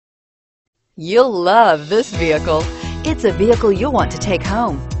You'll love this vehicle. It's a vehicle you'll want to take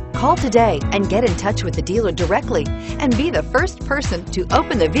home. Call today and get in touch with the dealer directly and be the first person to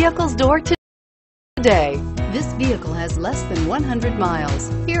open the vehicle's door today. This vehicle has less than 100 miles.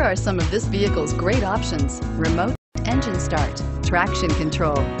 Here are some of this vehicle's great options: remote engine start, traction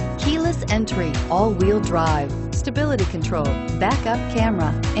control, keyless entry, all-wheel drive, stability control, backup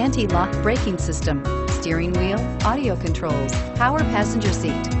camera, anti-lock braking system, steering wheel audio controls, power passenger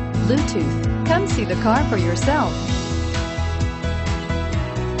seat, Bluetooth. Come see the car for yourself.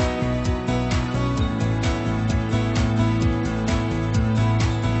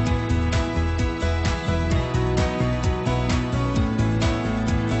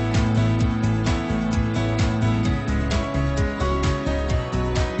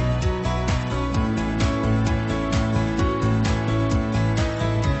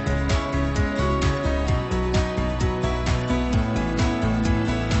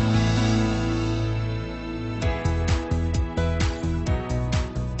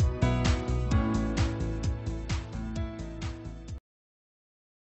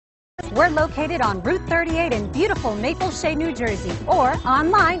 We're located on Route 38 in beautiful Maple Shade, New Jersey, or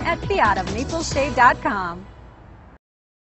online at fiatofmapleshade.com.